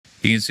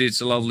You can see it's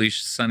a lovely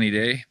sunny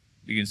day.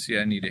 You can see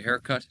I need a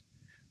haircut,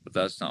 but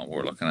that's not what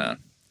we're looking at.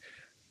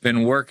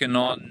 Been working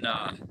on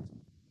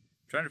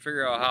trying to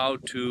figure out how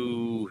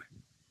to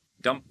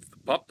dump the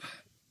pup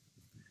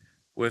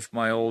with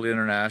my old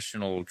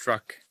International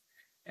truck,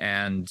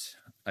 and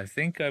I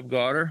think I've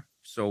got her,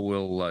 so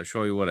we'll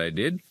show you what I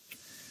did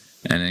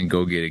and then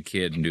go get a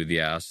kid and do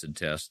the acid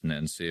test and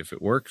then see if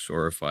it works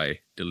or if I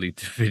delete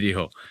the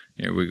video.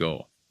 Here we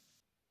go.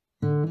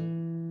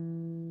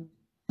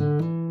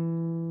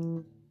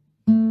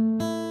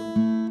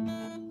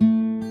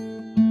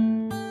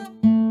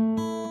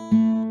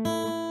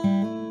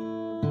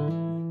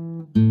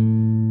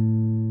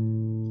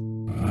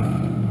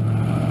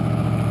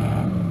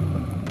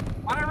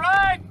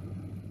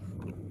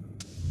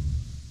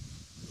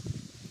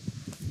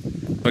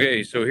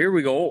 Okay, so here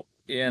we go.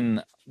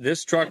 In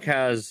this truck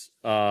has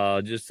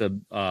just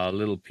a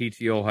little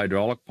PTO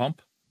hydraulic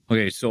pump.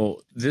 Okay,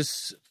 so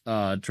this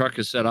truck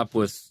is set up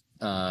with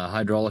a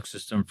hydraulic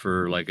system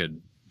for like a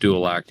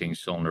dual acting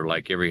cylinder.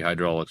 Like every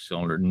hydraulic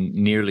cylinder,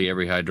 nearly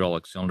every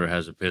hydraulic cylinder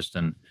has a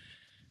piston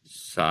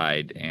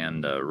side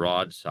and a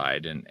rod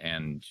side,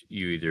 and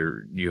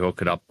you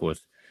hook it up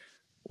with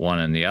one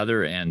and the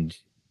other, and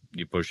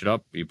you push it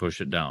up, you push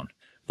it down.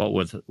 But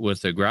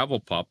with the gravel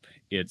pup,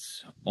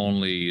 it's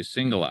only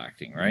single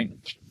acting, right?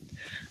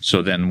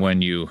 So then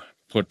when you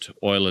put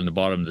oil in the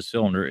bottom of the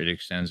cylinder, it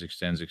extends,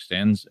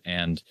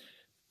 and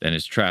then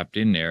it's trapped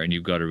in there, and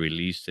you've got to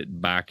release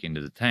it back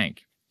into the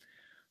tank.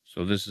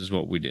 So this is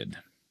what we did.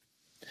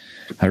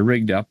 I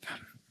rigged up,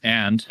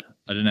 and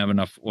I didn't have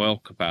enough oil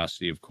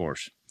capacity, of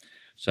course.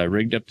 So I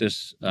rigged up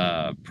this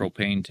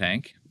propane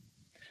tank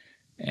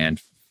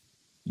and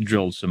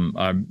drilled some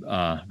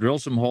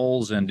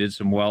holes and did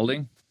some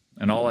welding.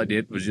 And all I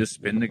did was just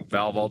spin the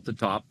valve out the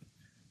top,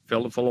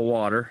 fill it full of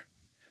water,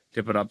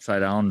 tip it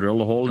upside down,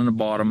 drill a hole in the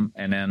bottom,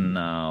 and then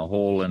a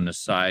hole in the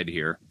side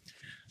here.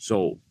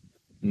 So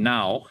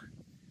now,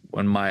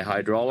 when my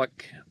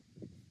hydraulic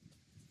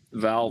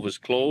valve is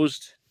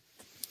closed,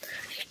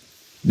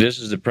 this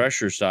is the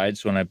pressure side.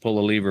 So when I pull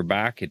the lever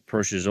back, it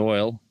pushes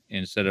oil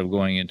instead of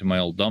going into my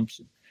old dumps.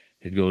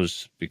 It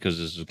goes, because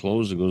this is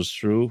closed, it goes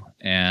through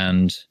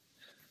and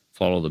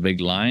follow the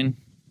big line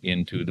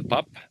into the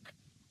pup.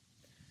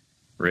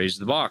 Raise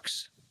the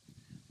box,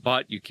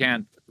 but you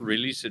can't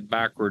release it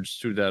backwards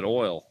through that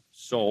oil.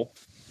 So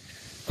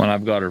when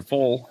I've got her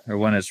full, or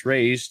when it's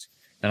raised,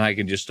 then I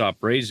can just stop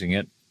raising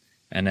it,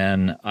 and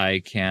then I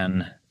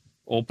can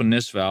open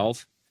this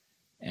valve,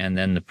 and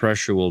then the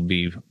pressure will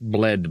be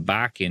bled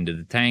back into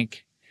the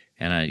tank,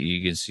 and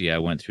you can see I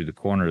went through the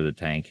corner of the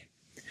tank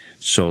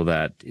so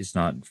that it's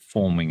not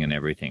foaming and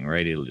everything,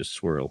 right? It'll just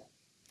swirl.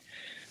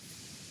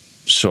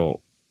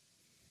 So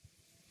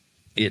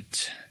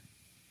it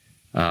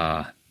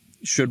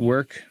should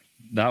work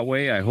that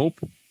way, I hope.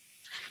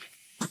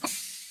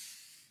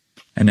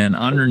 And then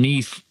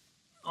underneath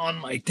on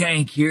my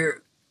tank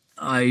here,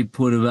 I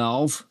put a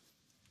valve,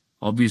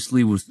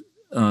 obviously with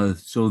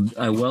so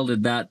I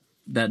welded that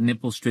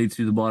nipple straight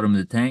through the bottom of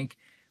the tank,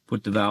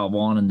 put the valve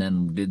on, and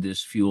then did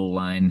this fuel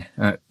line,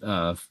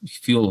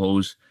 fuel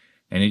hose,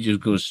 and it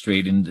just goes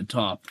straight into the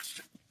top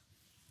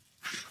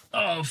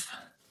of.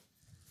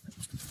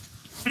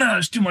 No,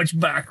 there's too much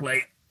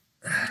backlight.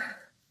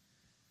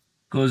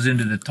 Goes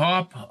into the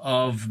top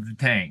of the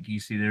tank. You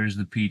see there's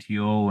the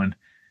PTO and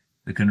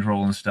the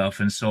control and stuff,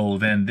 and so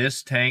then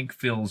this tank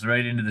fills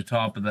right into the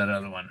top of that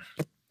other one.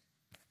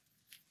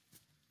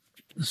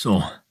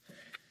 So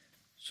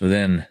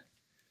then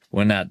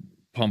when that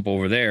pump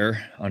over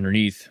there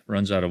underneath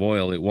runs out of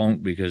oil, it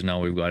won't, because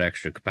now we've got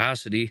extra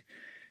capacity,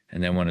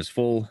 and then when it's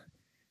full,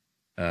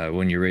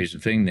 when you raise the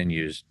thing, then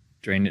you just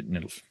drain it and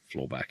it'll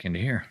flow back into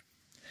here.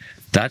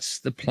 That's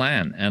the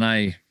plan,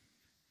 and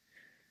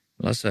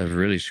unless I've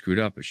really screwed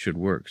up, it should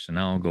work. So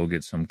now I'll go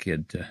get some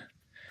kid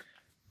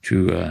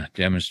to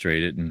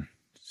demonstrate it and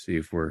see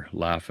if we're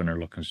laughing or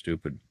looking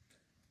stupid.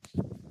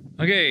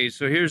 Okay,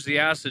 so here's the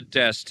acid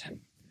test.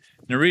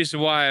 The reason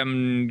why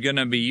I'm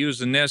gonna be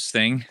using this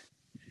thing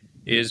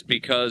is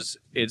because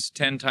it's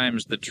 10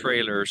 times the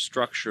trailer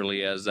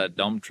structurally as that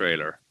dump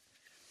trailer.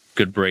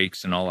 Good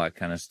brakes and all that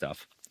kind of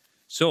stuff.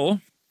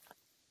 So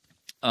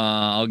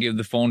I'll give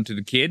the phone to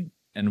the kid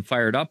and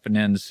fire it up, and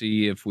then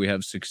see if we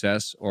have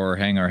success or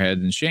hang our head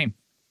in shame.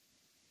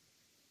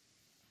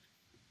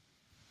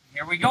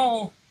 Here we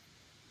go.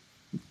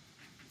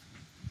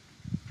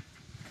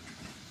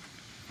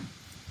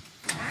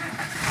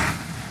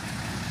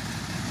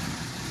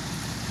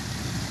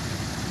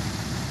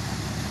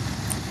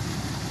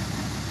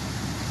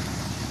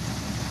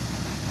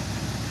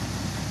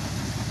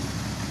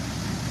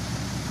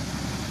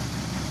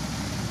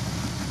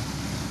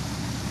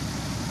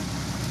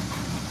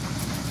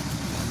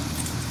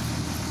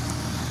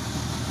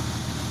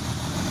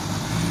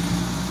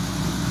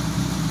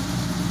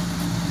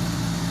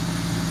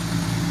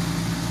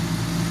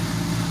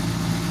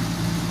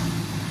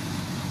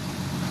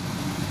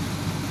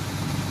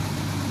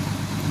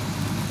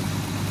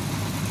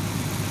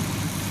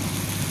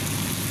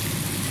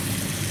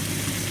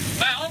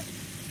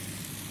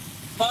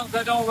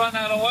 as I don't run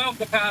out of oil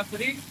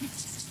capacity.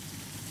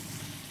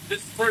 This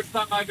is the first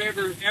time I've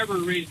ever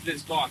raised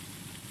this box.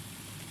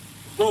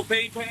 The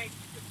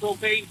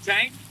propane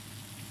tank,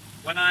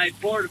 when I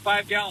poured a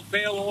 5-gallon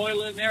pail of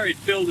oil in there, it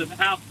filled it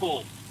half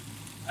full.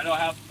 I don't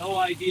have no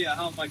idea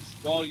how much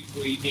volume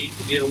we need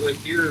to deal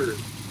with here. 2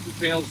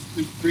 pails,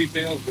 3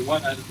 pails, or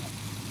what, I don't know.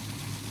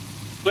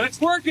 But it's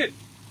working!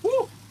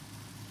 Woo!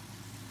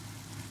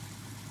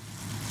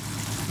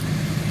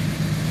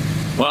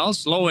 Well,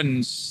 slow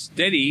and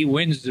steady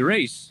wins the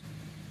race.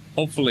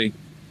 Hopefully.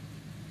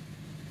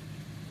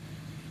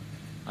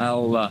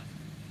 I'll,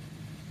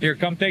 here,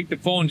 come take the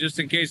phone just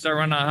in case I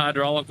run out of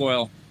hydraulic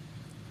oil.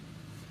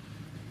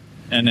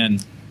 And then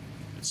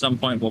at some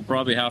point we'll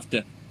probably have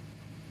to,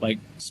 like,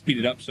 speed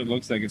it up so it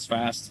looks like it's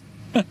fast.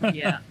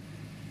 Yeah.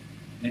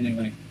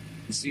 Anyway,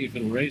 let's see if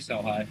it'll race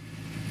how high.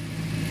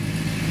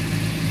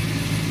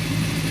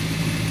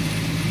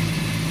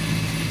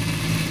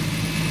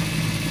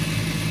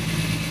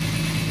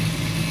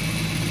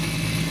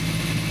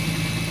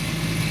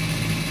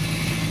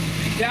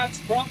 That's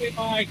probably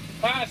my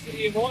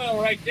capacity of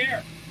oil right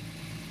there.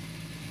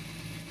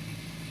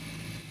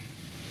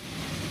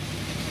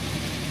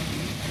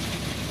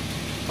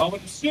 I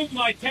would assume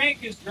my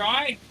tank is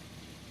dry.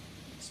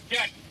 Let's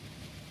check.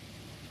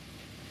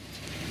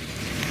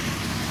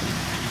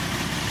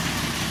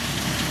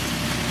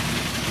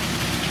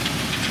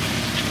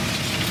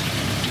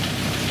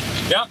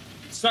 Yep,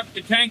 sucked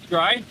the tank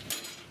dry.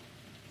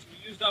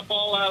 Used up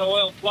all that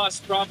oil plus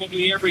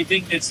probably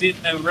everything that's in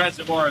the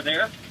reservoir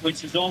there,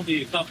 which is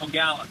only a couple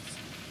gallons.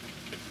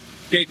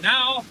 Okay,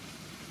 now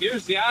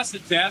here's the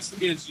acid test.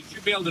 Is you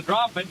should be able to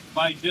drop it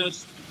by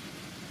just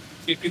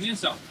kicking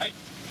this out, right?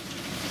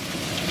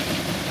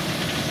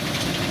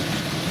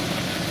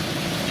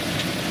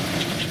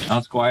 Now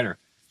it's quieter.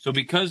 So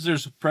because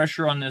there's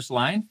pressure on this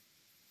line,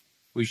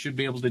 we should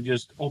be able to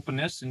just open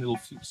this and it'll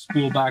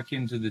spool back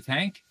into the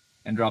tank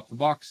and drop the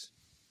box.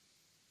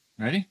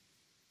 Ready?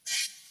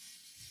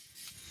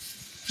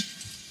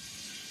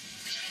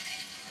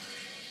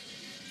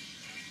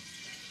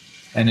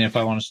 And if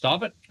I want to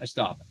stop it, I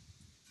stop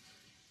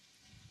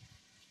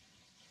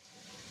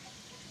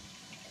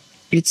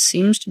it. It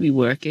seems to be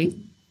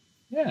working.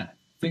 Yeah,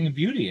 thing of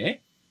beauty, eh?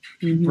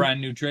 Mm-hmm.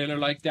 Brand new trailer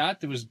like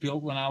that was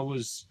built when I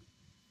was,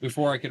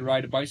 before I could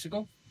ride a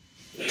bicycle.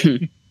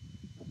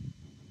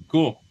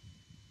 Cool.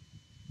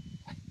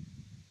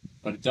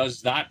 But it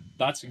does that.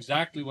 That's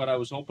exactly what I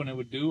was hoping it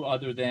would do,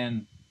 other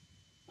than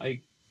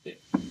it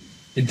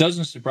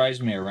doesn't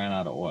surprise me I ran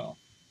out of oil.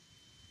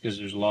 Because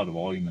there's a lot of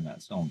volume in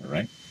that cylinder,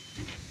 right?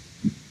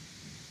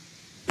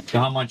 So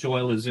how much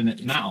oil is in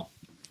it now?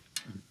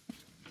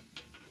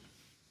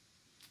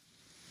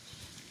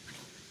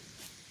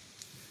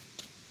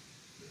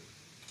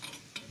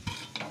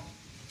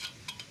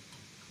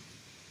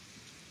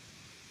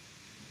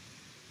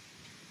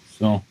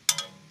 So,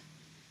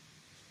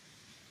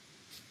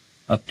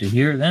 up to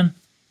here then.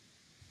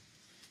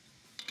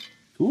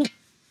 Cool.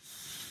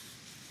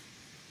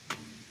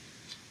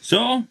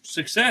 So,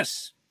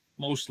 success,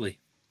 mostly.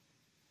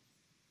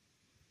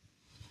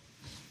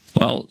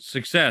 Well,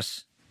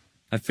 success.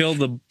 I filled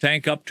the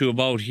tank up to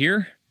about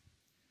here.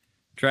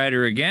 Tried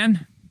her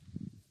again.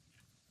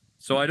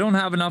 So I don't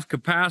have enough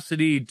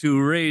capacity to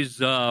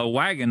raise a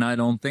wagon, I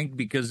don't think,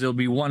 because there'll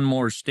be one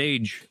more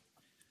stage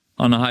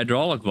on the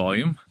hydraulic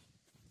volume.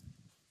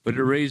 But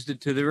it raised it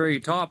to the very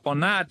top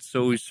on that,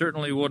 so we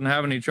certainly wouldn't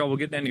have any trouble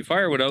getting any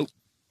firewood out.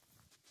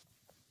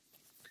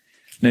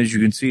 And as you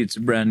can see, it's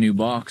a brand new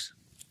box.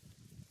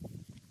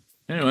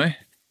 Anyway.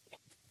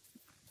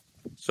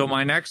 So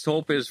my next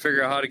hope is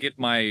figure out how to get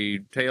my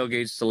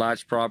tailgates to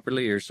latch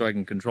properly, or so I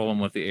can control them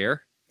with the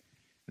air.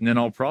 And then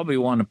I'll probably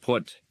want to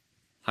put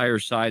higher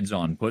sides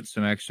on, put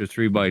some extra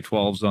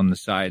 3x12s on the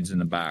sides and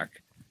the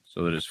back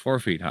so that it's 4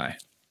 feet high.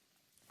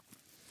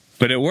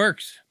 But it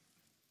works.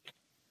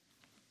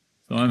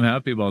 So I'm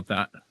happy about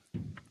that.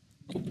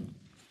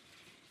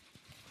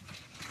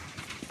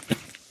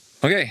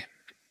 Okay,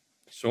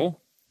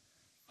 so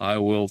I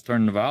will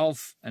turn the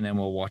valve and then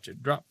we'll watch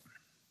it drop,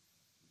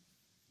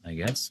 I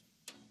guess.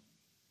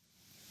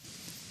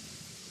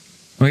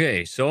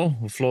 Okay, so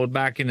we'll flow it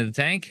back into the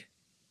tank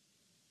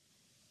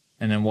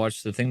and then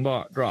watch the thing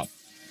drop.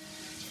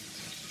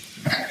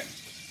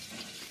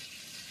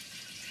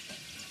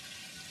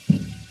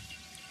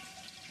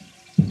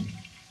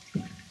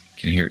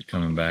 Can hear it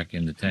coming back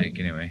in the tank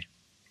anyway.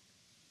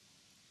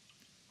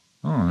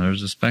 Oh,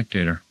 there's a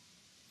spectator.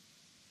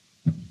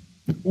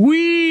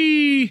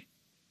 Whee!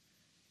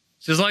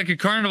 This is like a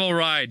carnival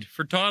ride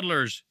for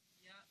toddlers.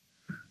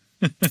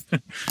 Yeah.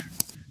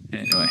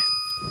 Anyway.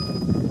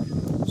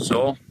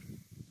 So,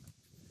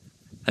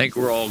 I think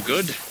we're all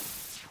good.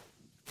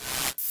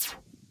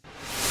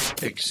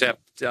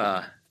 Except,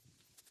 I've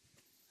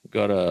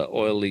got a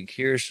oil leak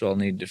here, so I'll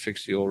need to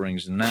fix the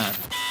O-rings in that.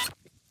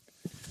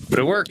 But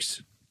it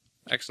works.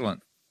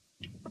 Excellent.